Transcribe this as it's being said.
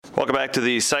Welcome back to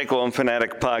the Cyclone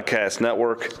Fanatic Podcast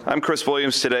Network. I'm Chris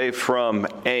Williams today from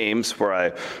Ames, where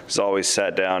I, as always,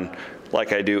 sat down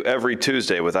like I do every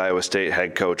Tuesday with Iowa State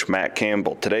head coach Matt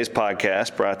Campbell. Today's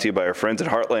podcast brought to you by our friends at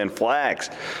Heartland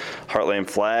Flags. Heartland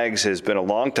Flags has been a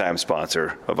longtime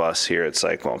sponsor of us here at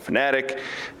Cyclone Fanatic,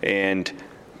 and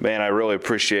man, I really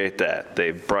appreciate that.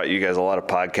 They've brought you guys a lot of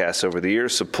podcasts over the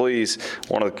years, so please,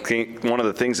 one of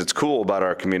the things that's cool about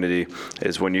our community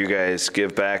is when you guys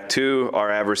give back to our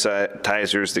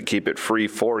advertisers that keep it free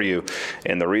for you,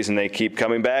 and the reason they keep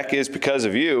coming back is because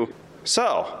of you.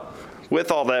 So,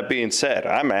 with all that being said,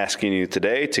 I'm asking you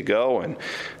today to go and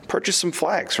purchase some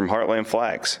flags from Heartland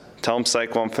Flags. Tell them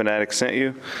Cyclone Fanatic sent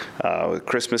you. With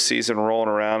Christmas season rolling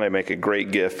around, they make a great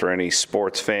gift for any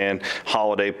sports fan,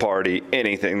 holiday party,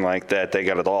 anything like that. They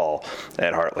got it all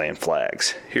at Heartland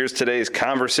Flags. Here's today's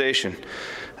conversation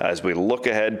as we look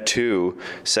ahead to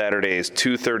Saturday's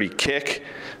 2:30 kick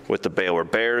with the Baylor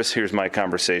Bears. Here's my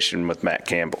conversation with Matt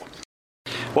Campbell.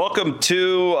 Welcome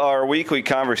to our weekly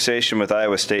conversation with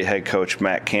Iowa State head coach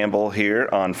Matt Campbell here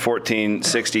on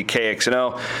 1460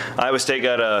 KXNO. Iowa State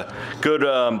got a good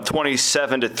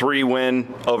 27-3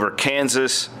 win over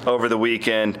Kansas over the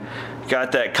weekend.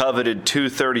 Got that coveted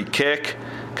 2:30 kick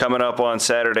coming up on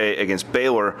Saturday against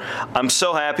Baylor. I'm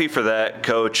so happy for that,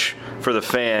 Coach, for the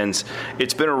fans.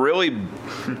 It's been a really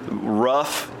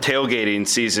rough tailgating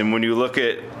season when you look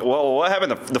at, well, what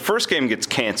happened? The first game gets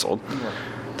canceled.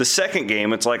 The second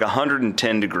game, it's like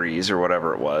 110 degrees or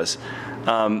whatever it was.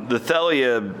 The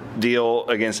Thalia deal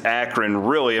against Akron,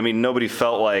 really, I mean, nobody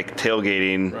felt like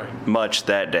tailgating much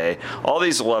that day. All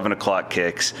these 11 o'clock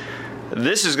kicks.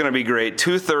 This is going to be great.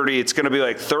 2:30, it's going to be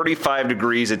like 35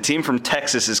 degrees. A team from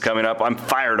Texas is coming up. I'm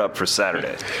fired up for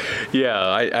Saturday. Yeah,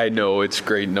 I know it's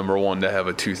great, number one, to have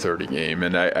a 2:30 game.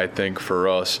 And I think for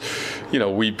us, you know,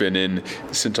 we've been in,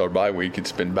 since our bye week,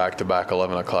 it's been back-to-back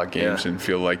 11 o'clock games and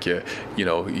feel like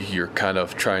you're kind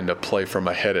of trying to play from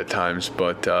ahead at times.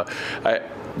 But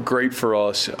great for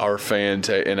us, our fans,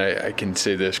 and I can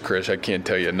say this, Chris, I can't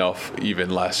tell you enough, even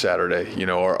last Saturday, you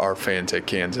know, our fans at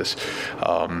Kansas.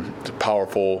 It's a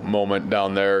powerful moment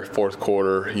down there, fourth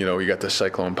quarter, you know, you got the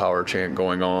Cyclone Power chant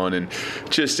going on, and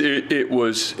just it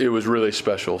was really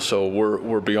special. So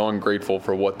we're beyond grateful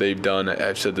for what they've done.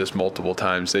 I've said this multiple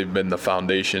times. They've been the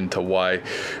foundation to why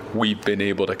we've been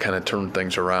able to kind of turn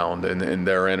things around, and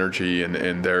their energy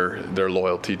and their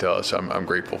loyalty to us, I'm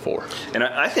grateful for. And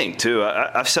I think, too,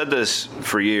 I've said this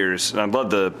for years, and I'd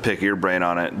love to pick your brain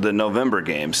on it, the November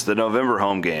games, the November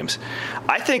home games.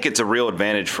 I think it's a real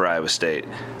advantage for Iowa State,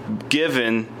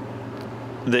 given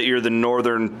that you're the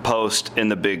northern post in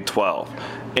the Big 12.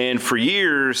 And for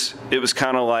years, it was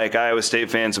kind of like Iowa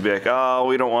State fans would be like, oh,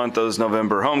 we don't want those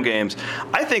November home games.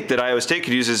 I think that Iowa State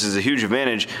could use this as a huge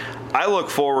advantage. I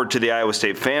look forward to the Iowa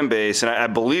State fan base, and I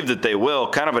believe that they will,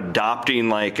 kind of adopting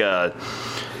like a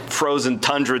frozen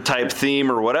tundra type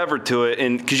theme or whatever to it,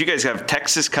 and because you guys have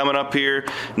Texas coming up here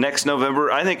next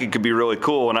November, I think it could be really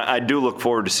cool, and I do look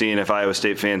forward to seeing if Iowa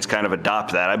State fans kind of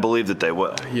adopt that. I believe that they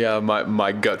will. Yeah,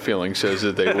 my gut feeling says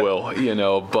that they will, you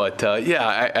know, but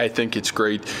I think it's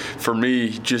great for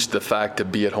me, just the fact to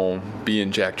be at home, be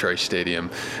in Jack Trice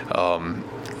Stadium,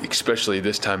 especially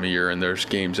this time of year, and there's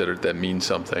games that mean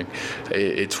something.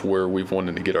 It's where we've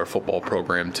wanted to get our football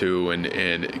program to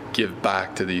and give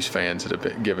back to these fans that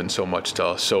have given so much to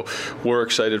us. So we're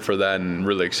excited for that and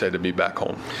really excited to be back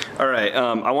home. All right.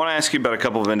 I want to ask you about a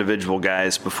couple of individual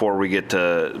guys before we get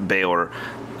to Baylor.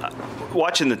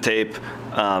 Watching the tape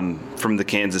from the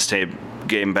Kansas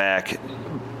game back,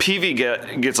 Peavy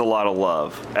gets a lot of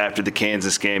love after the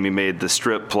Kansas game. He made the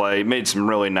strip play, made some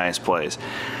really nice plays.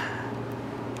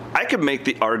 I could make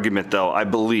the argument, though, I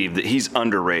believe, that he's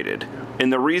underrated.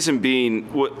 And the reason being,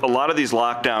 a lot of these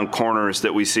lockdown corners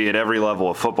that we see at every level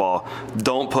of football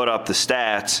don't put up the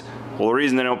stats. Well, the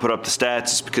reason they don't put up the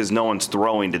stats is because no one's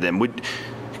throwing to them.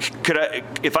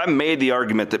 If I made the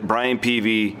argument that Brian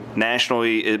Peavy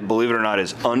nationally, believe it or not,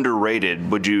 is underrated,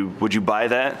 would you buy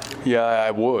that? Yeah, I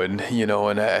would, you know,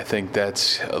 and I think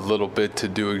that's a little bit to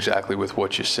do exactly with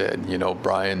what you said. You know,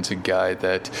 Brian's a guy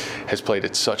that has played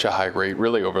at such a high rate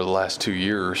really over the last 2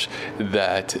 years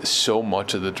that so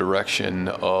much of the direction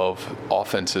of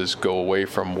offenses go away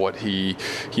from what he,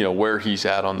 you know, where he's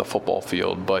at on the football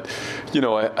field. But, you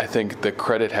know, I think the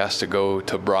credit has to go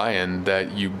to Brian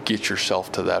that you get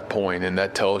yourself to that point, and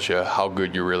that tells you how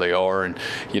good you really are. And,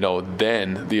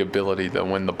 then the ability that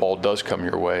when the ball does come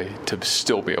your way to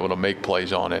still be able to make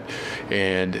plays on it,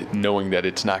 and knowing that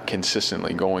it's not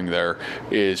consistently going there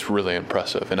is really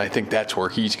impressive. And I think that's where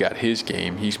he's got his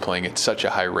game. He's playing at such a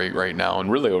high rate right now,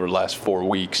 and really over the last 4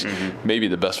 weeks, maybe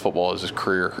the best football of his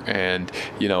career. And,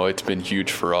 it's been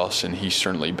huge for us, and he's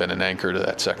certainly been an anchor to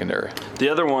that secondary. The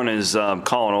other one is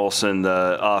Colin Olson,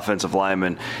 the offensive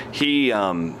lineman.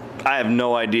 I have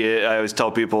no idea. I always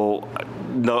tell people,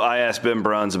 I asked Ben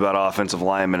Bruns about offensive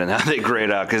linemen and how they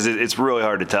grade out, because it's really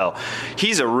hard to tell.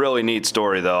 He's a really neat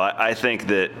story, though. I think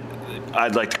that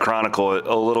I'd like to chronicle it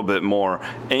a little bit more.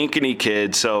 Ankeny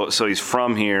kid, so he's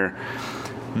from here.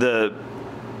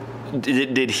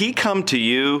 Did he come to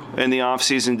you in the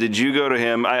offseason? Did you go to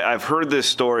him? I've heard this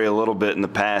story a little bit in the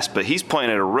past, but he's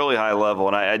playing at a really high level,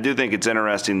 and I do think it's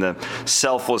interesting, the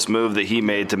selfless move that he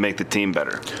made to make the team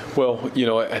better. Well,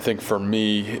 I think for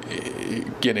me,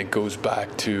 again, it goes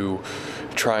back to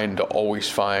trying to always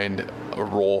find a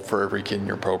role for every kid in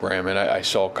your program. And I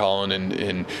saw Colin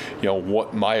and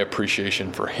what my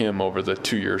appreciation for him over the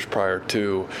 2 years prior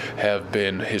to have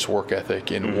been his work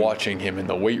ethic and watching him in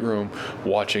the weight room,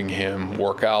 watching him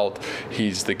work out.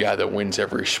 He's the guy that wins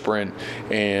every sprint.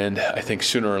 And I think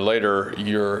sooner or later,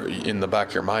 you're in the back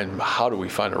of your mind, how do we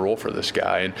find a role for this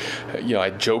guy? And, I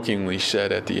jokingly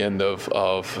said at the end of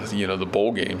the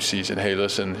bowl game season, hey,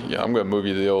 listen, I'm going to move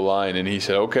you to the O-line. And he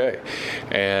said, okay.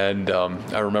 And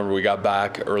I remember we got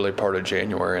back early part of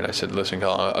January, and I said, listen,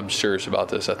 Colin, I'm serious about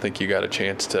this. I think you got a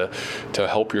chance to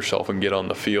help yourself and get on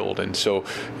the field. And so,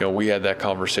 we had that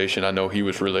conversation. I know he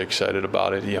was really excited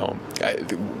about it.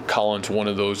 Colin's one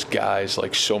of those guys,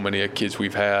 like so many kids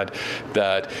we've had,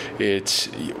 that it's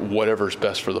whatever's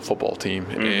best for the football team.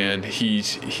 And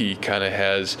he's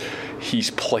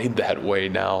played that way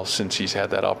now since he's had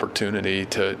that opportunity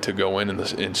to go in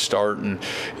and start. And,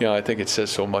 I think it says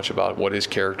so much about what his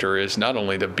character is, not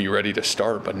only to be ready to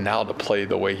start, but now to play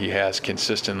the way he has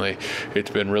consistently. It's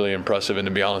been really impressive, and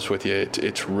to be honest with you,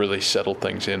 it's really settled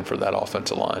things in for that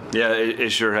offensive line. Yeah, it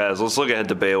sure has. Let's look ahead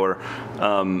to Baylor.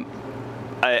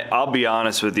 I'll be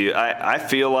honest with you. I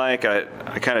feel like I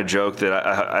kind of joke that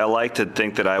I like to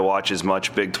think that I watch as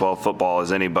much Big 12 football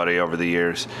as anybody over the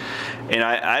years, and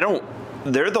I don't.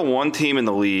 They're the one team in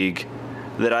the league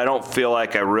that I don't feel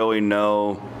like I really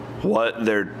know what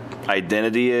their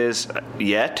identity is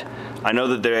yet. I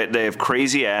know that they have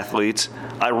crazy athletes.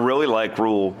 I really like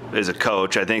Rule as a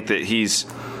coach. I think that he's,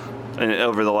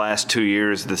 over the last 2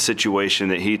 years, the situation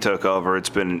that he took over, it's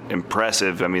been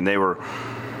impressive. I mean, they were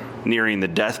nearing the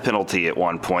death penalty at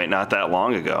one point not that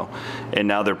long ago, and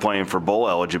now they're playing for bowl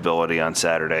eligibility on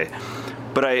Saturday.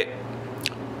 But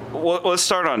let's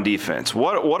start on defense.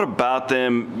 What about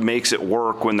them makes it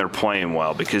work when they're playing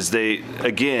well? Because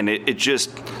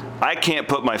I can't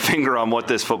put my finger on what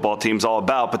this football team's all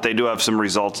about, but they do have some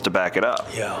results to back it up.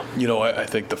 Yeah. I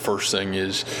think the first thing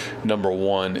is, number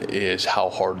one, is how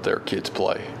hard their kids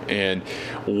play. And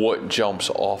what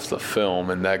jumps off the film,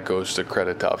 and that goes to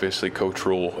credit to obviously Coach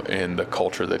Rule and the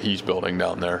culture that he's building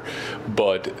down there.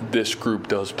 But this group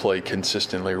does play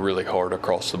consistently really hard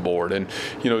across the board. And,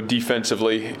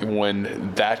 defensively,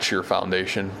 when that's your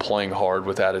foundation, playing hard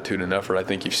with attitude and effort, I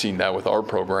think you've seen that with our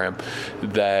program,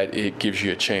 that it gives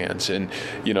you a chance. And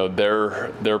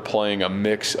they're playing a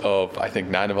mix of, I think,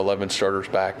 9 of 11 starters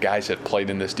back, guys that played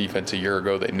in this defense a year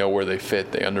ago. They know where they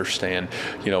fit. They understand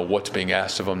what's being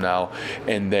asked of them now,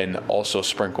 and then also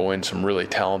sprinkle in some really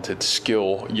talented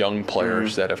young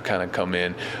players that have kind of come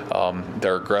in.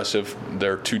 They're aggressive.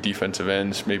 They're 2 defensive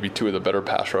ends, maybe 2 of the better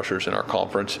pass rushers in our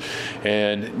conference,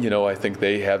 and I think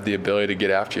they have the ability to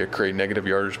get after you, create negative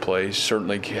yardage plays,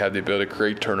 certainly have the ability to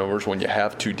create turnovers when you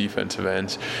have 2 defensive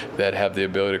ends that have the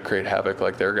ability to create havoc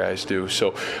like their guys do.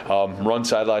 So run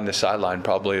sideline to sideline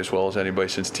probably as well as anybody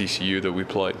since TCU that we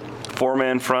played.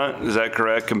 4-man front, is that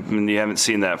correct? I mean, you haven't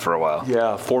seen that for a while.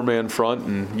 Yeah, 4-man front,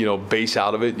 and base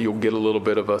out of it, you'll get a little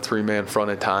bit of a 3-man front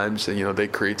at times. And, they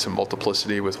create some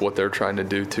multiplicity with what they're trying to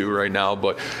do too right now.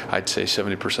 But I'd say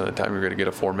 70% of the time you're going to get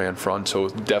a 4-man front. So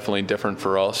definitely different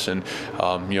for us, and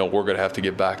we're going to have to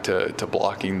get back to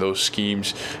blocking those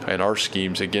schemes and our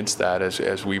schemes against that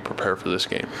as we prepare for this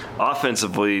game.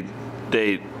 Offensively,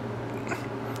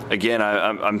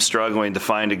 I'm struggling to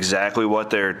find exactly what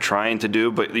they're trying to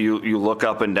do, but you look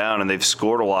up and down, and they've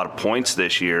scored a lot of points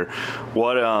this year.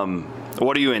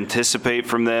 What do you anticipate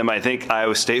from them? I think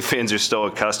Iowa State fans are still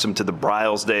accustomed to the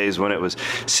Briles days when it was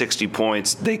 60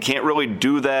 points. They can't really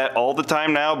do that all the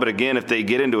time now, but again, if they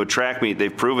get into a track meet,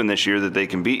 they've proven this year that they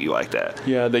can beat you like that.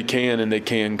 Yeah, they can, and they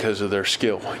can because of their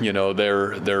skill. You know,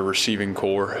 their receiving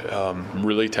core,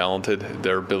 really talented.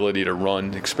 Their ability to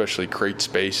run, especially create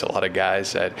space. A lot of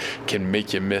guys that can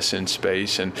make you miss in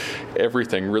space, and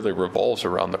everything really revolves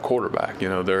around the quarterback. You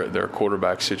know, their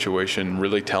quarterback situation,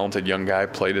 really talented young guy,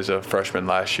 played as a freshman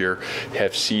last year,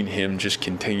 have seen him just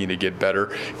continue to get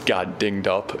better. Got dinged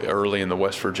up early in the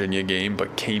West Virginia game,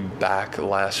 but came back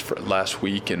last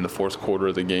week in the fourth quarter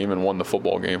of the game and won the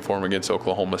football game for him against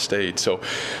Oklahoma State. So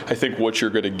I think what you're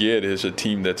going to get is a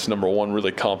team that's, number one,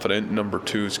 really confident. Number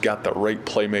two, has got the right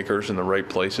playmakers in the right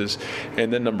places.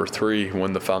 And then number three,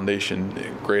 when the foundation,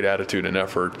 great attitude and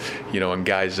effort, you know, and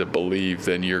guys that believe,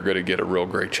 then you're going to get a real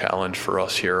great challenge for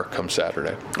us here come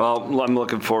Saturday. Well, I'm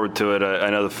looking forward to it. I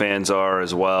know the fans are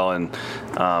as well, and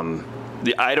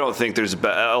I don't think there's a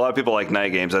lot of people like night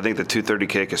games. I think the 2:30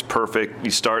 kick is perfect.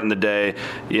 You start in the day,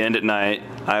 you end at night.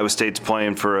 Iowa State's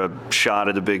playing for a shot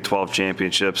at the Big 12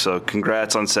 championship. So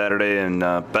congrats on Saturday, and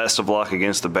best of luck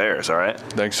against the Bears. All right.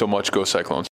 Thanks so much. Go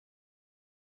Cyclones.